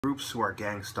Groups who are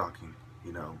gang stalking,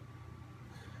 you know.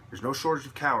 There's no shortage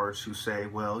of cowards who say,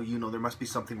 well, you know, there must be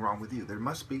something wrong with you. There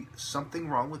must be something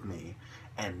wrong with me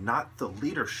and not the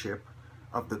leadership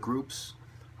of the groups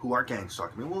who are gang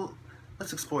stalking me. Well,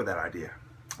 let's explore that idea.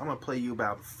 I'm going to play you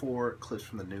about 4 clips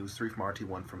from the news, 3 from RT,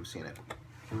 1 from CNN.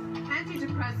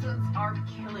 Antidepressants are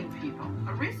killing people.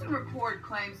 A recent report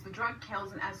claims the drug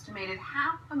kills an estimated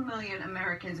 500,000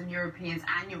 Americans and Europeans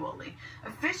annually.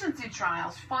 Efficiency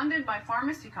trials funded by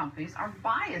pharmacy companies are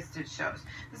biased, it shows.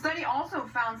 The study also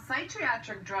found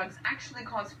psychiatric drugs actually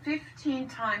cause 15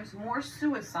 times more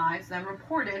suicides than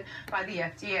reported by the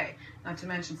FDA. Not to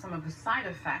mention some of the side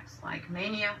effects like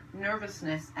mania,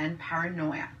 nervousness, and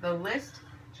paranoia. The list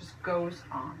just goes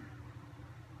on.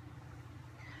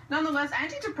 Nonetheless,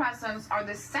 antidepressants are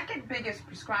the second biggest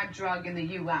prescribed drug in the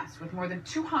U.S., with more than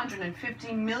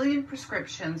 250 million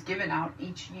prescriptions given out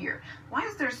each year. Why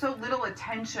is there so little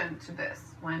attention to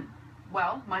this when,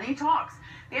 well, money talks?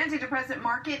 The antidepressant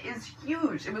market is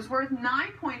huge. It was worth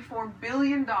 $9.4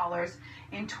 billion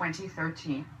in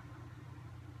 2013.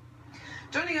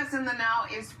 Joining us in the now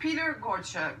is Peter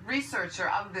Gorcha, researcher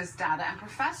of this data and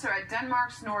professor at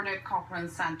Denmark's Nordic Cochrane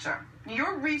Center.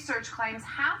 Your research claims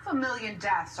 500,000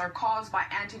 deaths are caused by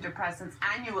antidepressants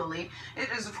annually. It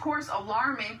is, of course,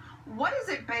 alarming. What is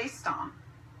it based on?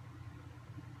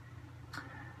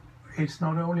 It's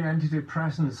not only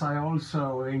antidepressants. I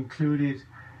also included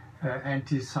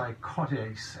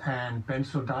antipsychotics and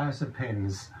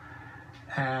benzodiazepines.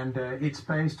 And it's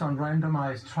based on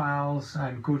randomized trials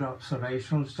and good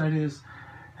observational studies.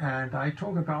 And I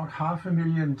talk about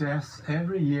 500,000 deaths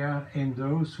every year in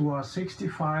those who are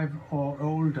 65 or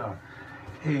older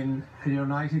in the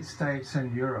United States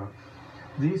and Europe.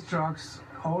 These drugs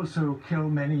also kill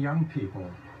many young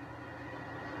people.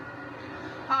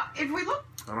 If we look...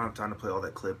 I don't have time to play all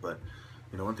that clip, but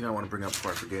you know, one thing I want to bring up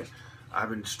before I forget. I've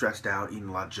been stressed out, eating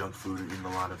a lot of junk food, eating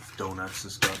a lot of donuts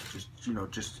and stuff,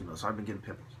 so I've been getting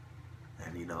pimples.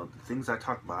 And, you know, the things I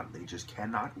talk about, they just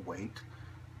cannot wait.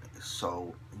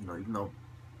 So, you know, even though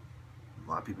a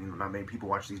lot of people, not many people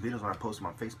watch these videos when I post them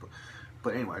on Facebook.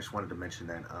 But anyway, I just wanted to mention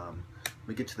that. Let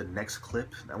me get to the next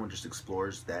clip. That one just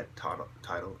explores that title.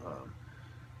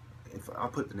 I'll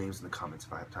put the names in the comments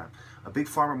if I have time. A big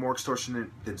pharma more extortionate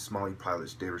than Somali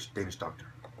pilots, Danish doctor.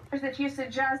 That you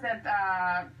suggest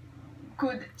that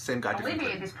could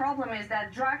alleviate this problem is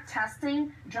that drug tests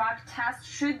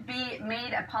should be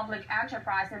made a public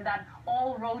enterprise, and that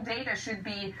all raw data should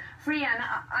be free. And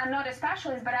I'm not a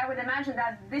specialist, but I would imagine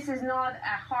that this is not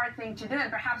a hard thing to do,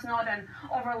 and perhaps not an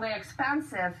overly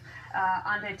expensive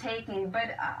undertaking.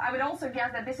 But I would also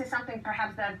guess that this is something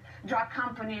perhaps that drug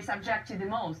companies object to the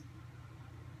most.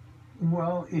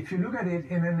 Well, if you look at it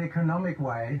in an economic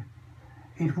way,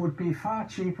 it would be far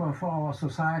cheaper for our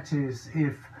societies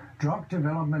if drug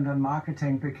development and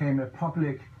marketing became a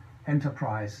public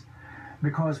enterprise.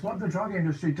 Because what the drug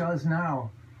industry does now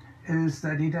is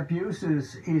that it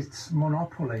abuses its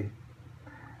monopoly.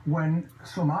 When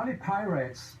Somali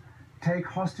pirates take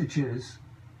hostages,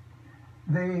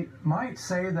 they might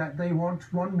say that they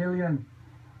want 1 million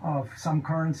of some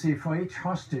currency for each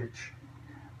hostage.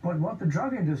 But what the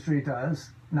drug industry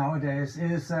does nowadays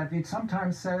is that it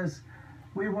sometimes says,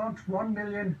 we want 1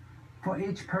 million for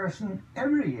each person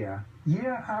every year,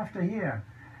 year after year.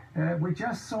 We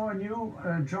just saw a new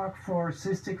drug for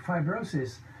cystic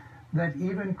fibrosis that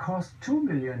even cost 2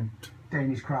 million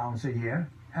Danish crowns a year,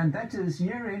 and that is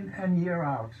year in and year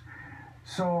out.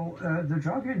 So the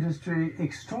drug industry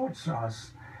extorts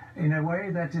us in a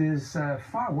way that is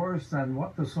far worse than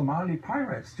what the Somali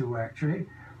pirates do, actually.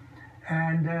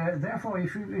 And therefore,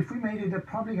 if we made it a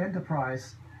public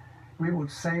enterprise, we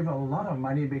would save a lot of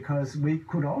money, because we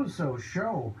could also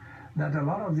show that a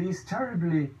lot of these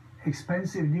terribly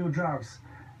expensive new drugs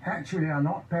actually are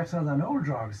not better than old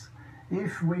drugs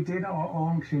if we did our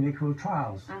own clinical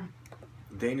trials.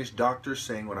 Danish doctor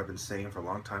saying what I've been saying for a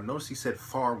long time. Notice he said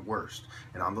far worst.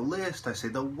 And on the list, I say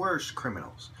the worst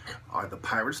criminals. Are the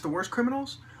pirates the worst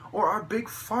criminals? Or are big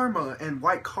pharma and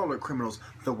white-collar criminals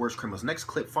the worst criminals? Next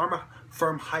clip, pharma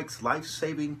firm hikes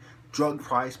life-saving drug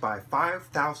price by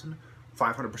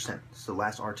 5,500%. It's the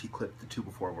last RT clip. The 2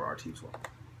 before were RT as well.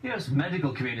 The US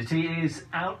medical community is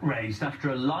outraged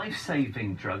after a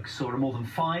life-saving drug saw a more than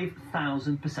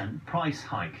 5,000% price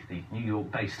hike. The New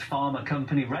York-based pharma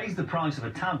company raised the price of a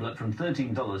tablet from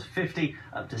 $13.50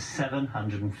 up to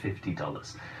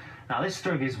 $750. Now, this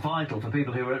drug is vital for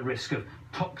people who are at risk of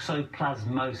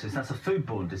toxoplasmosis. That's a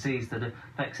foodborne disease that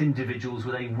affects individuals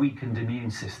with a weakened immune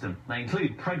system. They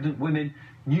include pregnant women,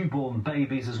 newborn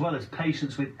babies, as well as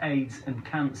patients with AIDS and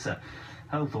cancer.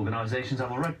 health organisations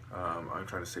have already... I'm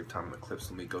trying to save time on the clips.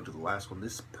 Let me go to the last one.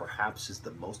 This perhaps is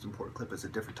the most important clip. It's a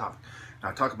different topic. Now,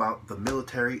 I talk about the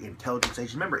military intelligence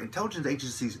agencies. Remember, intelligence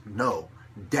agencies know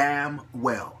damn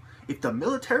well. If the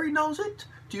military knows it,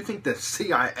 do you think the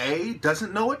CIA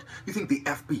doesn't know it? You think the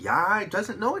FBI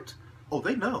doesn't know it? Oh,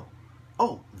 they know.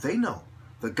 Oh, they know.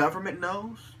 The government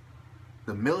knows.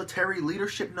 The military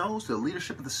leadership knows. The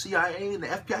leadership of the CIA and the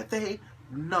FBI, they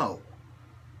know.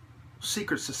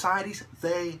 Secret societies,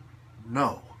 they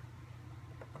know.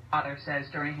 Father says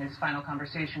during his final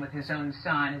conversation with his own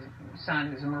son,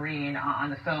 who's a Marine,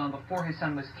 on the phone before his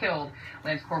son was killed,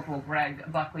 Lance Corporal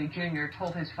Greg Buckley Jr.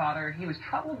 told his father he was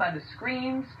troubled by the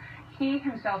screams he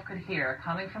himself could hear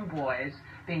coming from boys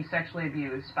being sexually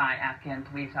abused by Afghan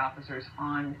police officers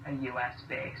on a U.S.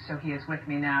 base. So he is with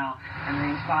me now. And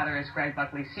Marine's father is Greg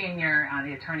Buckley Sr.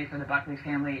 The attorney for the Buckley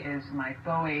family is Mike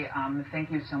Bowie. Thank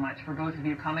you so much for both of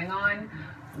you coming on.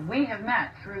 We have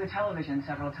met through the television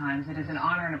several times. It is an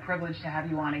honor and a privilege to have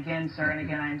you on again, sir. And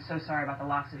again, I am so sorry about the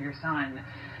loss of your son.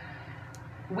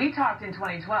 We talked in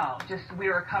 2012, we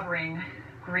were covering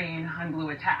green on blue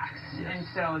attacks. Yes. And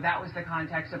so that was the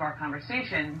context of our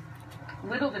conversation.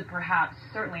 Little did perhaps,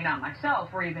 certainly not myself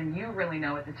or even you really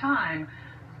know at the time,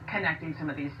 connecting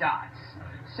some of these dots.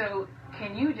 So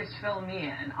can you just fill me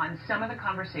in on some of the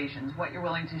conversations, what you're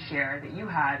willing to share that you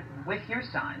had with your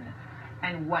son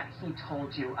and what he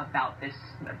told you about this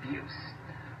abuse?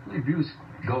 The abuse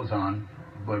goes on,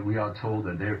 but we are told,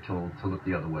 and they're told, to look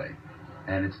the other way.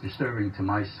 And it's disturbing to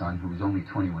my son, who was only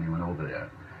 20 when he went over there.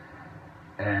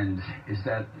 And is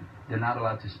that they're not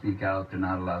allowed to speak out, they're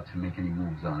not allowed to make any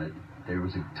moves on it. There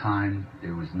was a time,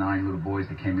 there was 9 little boys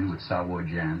that came in with Salwa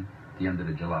Jan at the end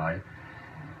of July.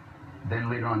 Then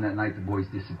later on that night, the boys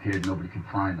disappeared, nobody could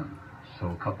find them. So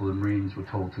a couple of Marines were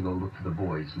told to go look for the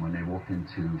boys. And when they walked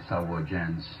into Salwa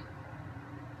Jan's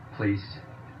place,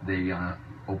 they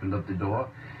opened up the door,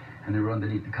 and they were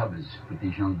underneath the covers with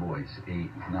these young boys, 8,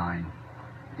 9,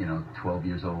 12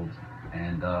 years old.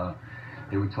 And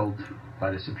they were told by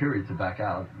the superior to back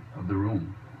out of the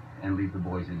room and leave the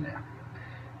boys in there.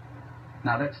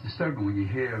 Now that's disturbing when you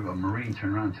hear a Marine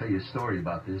turn around and tell you a story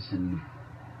about this, and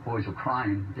boys were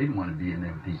crying. They didn't want to be in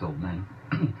there with these old men,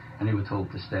 and they were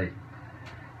told to stay.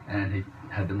 And he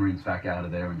had the Marines back out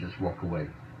of there and just walk away,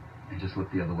 and just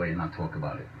look the other way and not talk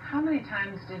about it. How many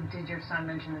times did your son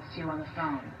mention this to you on the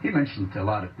phone? He mentioned a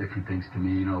lot of different things to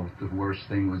me. The worst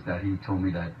thing was that he told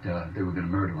me that they were going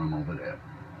to murder him over there.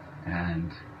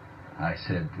 And I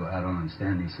said, well, I don't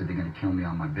understand. He said, they're going to kill me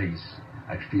on my base.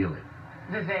 I feel it.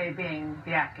 The they being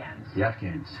the Afghans? The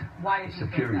Afghans. Why did you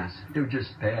think that? They were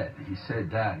just bad. He said,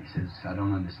 Dad, he says, I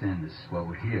don't understand this, what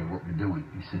we're here, what we're doing.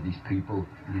 He said, these people,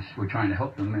 we're trying to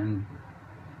help them. And,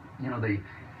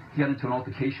 he got into an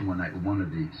altercation one night with one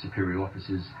of the superior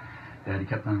officers that he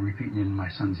kept on repeating in my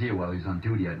son's ear while he was on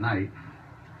duty at night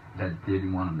that they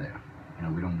didn't want him there.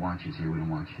 We don't want you here, we don't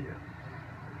want you here.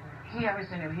 He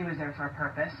obviously knew he was there for a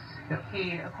purpose. Yep.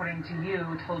 He, according to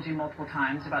you, told you multiple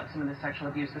times about some of the sexual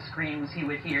abuse, the screams he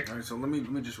would hear. All right, so let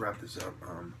me just wrap this up.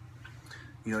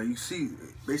 You see,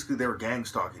 basically they were gang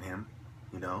stalking him.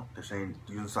 They're saying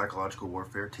using psychological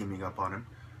warfare, teaming up on him.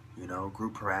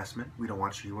 Group harassment. We don't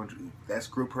want you. That's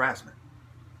group harassment.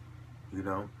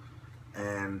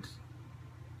 And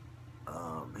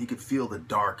he could feel the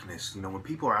darkness. When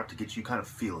people are out to get you, you kind of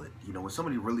feel it. When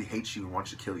somebody really hates you and wants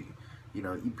to kill you.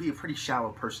 You'd be a pretty shallow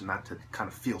person not to kind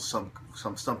of feel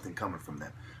something coming from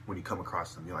them when you come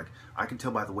across them. You're like, I can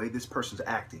tell by the way this person's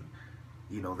acting,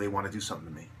 they want to do something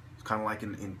to me. It's kind of like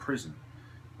in prison,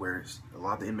 where a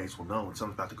lot of the inmates will know when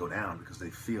something's about to go down because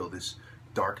they feel this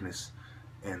darkness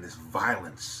and this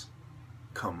violence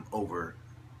come over,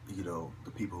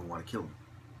 the people who want to kill them.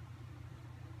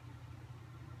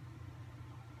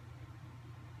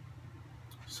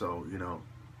 So,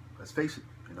 let's face it,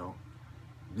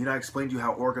 Need I explain to you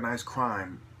how organized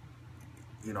crime,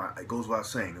 it goes without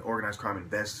saying, organized crime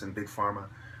invests in big pharma,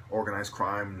 organized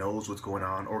crime knows what's going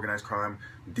on, organized crime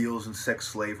deals in sex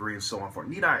slavery and so on forth.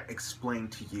 Need I explain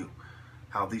to you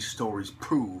how these stories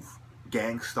prove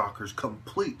gang stalkers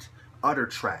complete, utter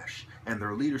trash, and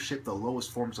their leadership the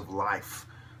lowest forms of life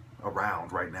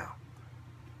around right now?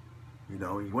 You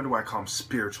wonder why I call them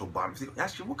spiritual bottoms.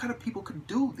 Ask you, what kind of people could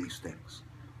do these things?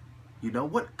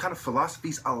 What kind of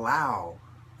philosophies allow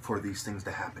for these things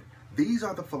to happen? These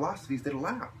are the philosophies that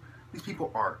allow. These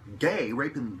people are gay,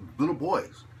 raping little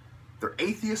boys. They're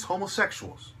atheist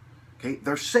homosexuals. Okay?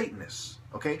 They're Satanists.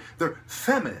 Okay? They're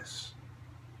feminists.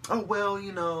 Oh, well,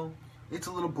 it's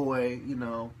a little boy,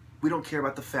 We don't care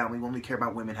about the family. We only care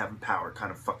about women having power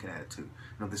kind of fucking attitude.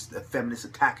 You know, this feminist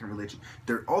attacking religion.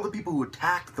 They're all the people who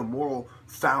attack the moral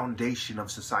foundation of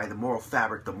society, the moral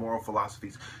fabric, the moral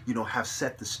philosophies, you know, have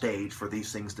set the stage for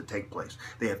these things to take place.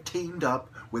 They have teamed up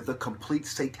with the complete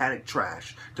satanic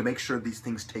trash to make sure these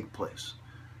things take place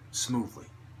smoothly.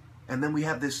 And then we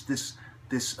have this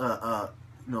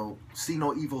you know, see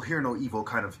no evil, hear no evil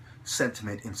kind of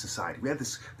sentiment in society. We have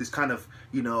this kind of,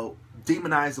 you know,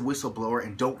 demonize the whistleblower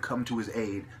and don't come to his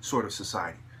aid sort of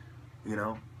society, you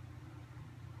know.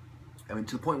 I mean,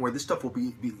 to the point where this stuff will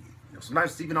be you know,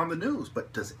 sometimes it's even on the news,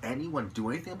 but does anyone do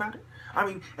anything about it? I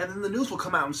mean, and then the news will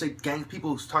come out and say people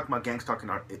who's talking about gangstalking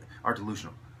are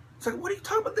delusional. It's like, what are you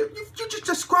talking about? You just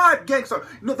described gangstalking.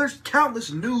 You know, there's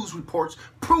countless news reports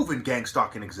proving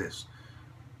gangstalking exists.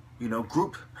 You know,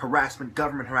 group harassment,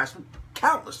 government harassment,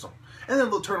 countless of them. And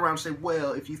then they'll turn around and say,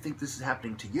 well, if you think this is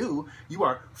happening to you, you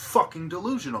are fucking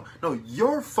delusional. No,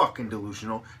 you're fucking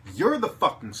delusional. You're the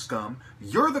fucking scum.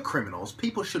 You're the criminals.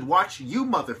 People should watch you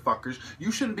motherfuckers.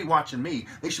 You shouldn't be watching me.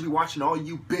 They should be watching all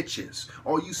you bitches.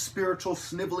 All you spiritual,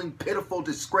 sniveling, pitiful,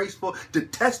 disgraceful,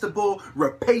 detestable,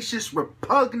 rapacious,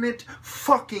 repugnant,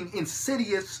 fucking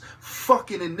insidious,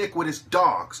 fucking iniquitous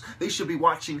dogs. They should be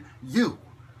watching you.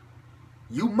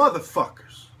 You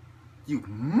motherfuckers. You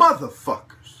motherfuckers.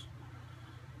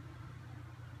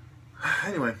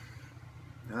 Anyway,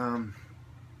 you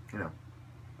know,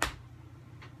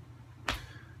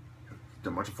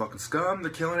 they're a bunch of fucking scum. They're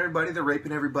killing everybody. They're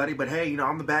raping everybody. But hey, you know,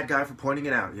 I'm the bad guy for pointing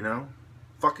it out, you know.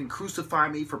 Fucking crucify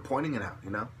me for pointing it out, you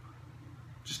know.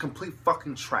 Just complete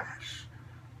fucking trash,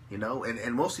 you know.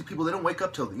 And mostly people, they don't wake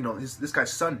up till, you know, this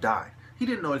guy's son died. He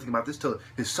didn't know anything about this till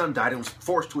his son died and was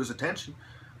forced to his attention,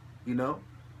 you know.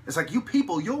 It's like, you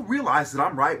people, you'll realize that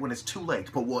I'm right when it's too late.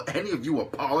 But will any of you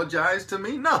apologize to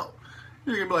me? No.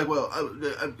 You're going to be like,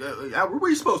 well, how were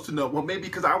we supposed to know? Well, maybe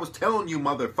because I was telling you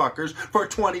motherfuckers for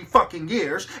 20 fucking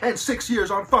years and 6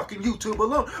 years on fucking YouTube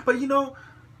alone. But, you know,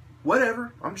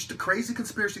 whatever. I'm just a crazy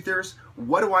conspiracy theorist.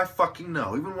 What do I fucking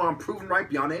know? Even when I'm proven right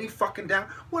beyond any fucking doubt,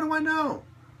 what do I know?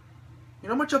 You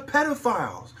know, a bunch of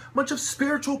pedophiles, a bunch of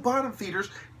spiritual bottom feeders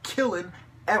killing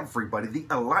everybody.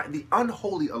 The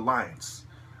unholy alliance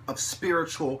of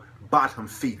spiritual bottom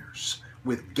feeders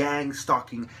with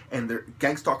gangstalkers and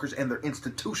their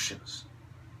institutions.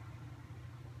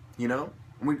 You know,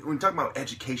 when we talk about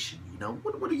education, you know,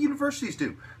 what do universities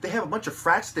do? They have a bunch of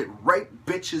frats that rape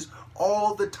bitches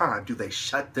all the time. Do they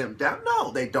shut them down?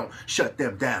 No, they don't shut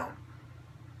them down.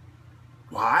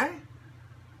 Why?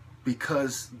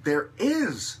 Because there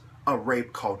is a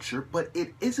rape culture, but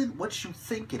it isn't what you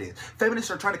think it is. Feminists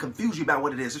are trying to confuse you about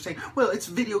what it is. They're saying, well, it's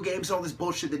video games and all this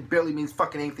bullshit that barely means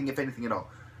fucking anything, if anything at all.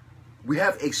 We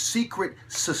have a secret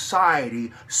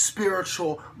society,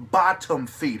 spiritual bottom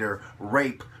feeder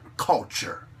rape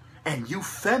culture. And you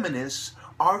feminists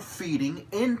are feeding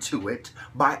into it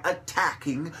by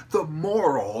attacking the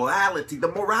morality,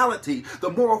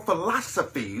 the moral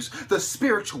philosophies, the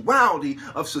spirituality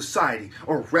of society,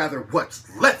 or rather what's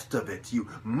left of it, you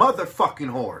motherfucking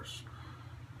whores.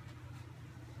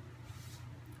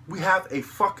 We have a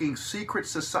fucking secret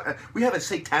society. We have a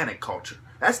satanic culture.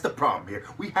 That's the problem here.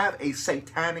 We have a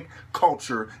satanic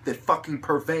culture that fucking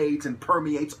pervades and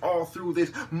permeates all through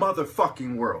this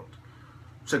motherfucking world.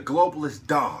 It's a globalist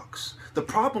dogs. The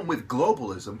problem with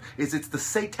globalism is it's the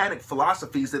satanic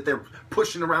philosophies that they're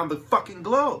pushing around the fucking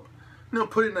globe. You know,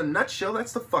 put it in a nutshell,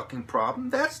 that's the fucking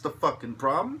problem. That's the fucking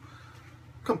problem.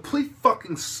 Complete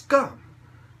fucking scum.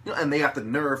 You know, and they got the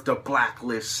nerve to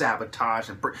blacklist, sabotage,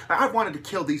 and I've wanted to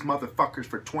kill these motherfuckers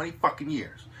for 20 fucking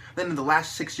years. Then in the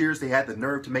last 6 years, they had the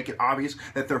nerve to make it obvious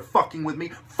that they're fucking with me.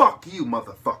 Fuck you,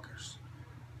 motherfuckers.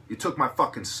 You took my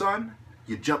fucking son.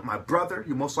 You jumped my brother.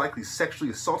 You most likely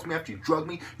sexually assaulted me after you drugged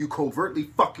me. You covertly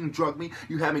fucking drugged me.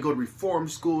 You had me go to reform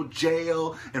school,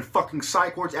 jail, and fucking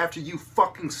psych wards after you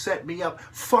fucking set me up.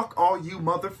 Fuck all you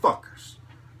motherfuckers.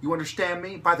 You understand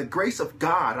me? By the grace of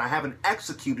God, I haven't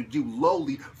executed you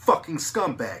lowly fucking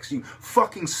scumbags. You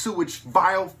fucking sewage,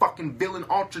 vile, fucking villain,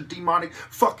 ultra demonic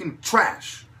fucking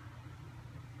trash.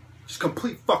 Just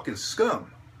complete fucking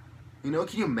scum. You know,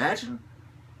 can you imagine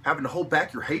having to hold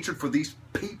back your hatred for these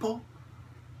people?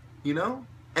 You know?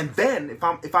 And then,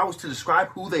 if I was to describe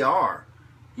who they are,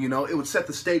 you know, it would set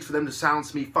the stage for them to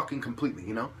silence me fucking completely,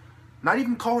 you know? Not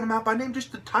even calling them out by name,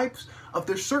 just the types of,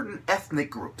 there's certain ethnic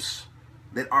groups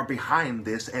that are behind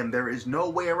this, and there is no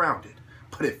way around it.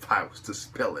 But if I was to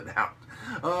spell it out,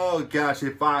 oh gosh,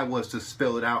 if I was to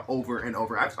spell it out over and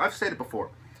over, I've said it before.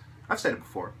 I've said it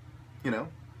before, you know?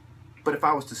 But if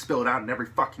I was to spell it out in every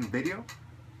fucking video,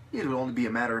 it would only be a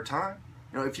matter of time.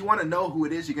 You know, if you want to know who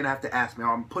it is, you're going to have to ask me.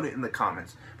 I'll put it in the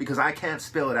comments because I can't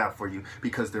spell it out for you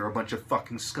because they're a bunch of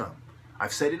fucking scum.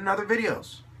 I've said it in other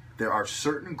videos. There are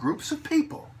certain groups of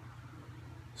people,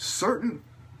 certain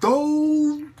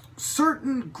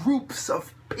groups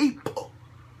of people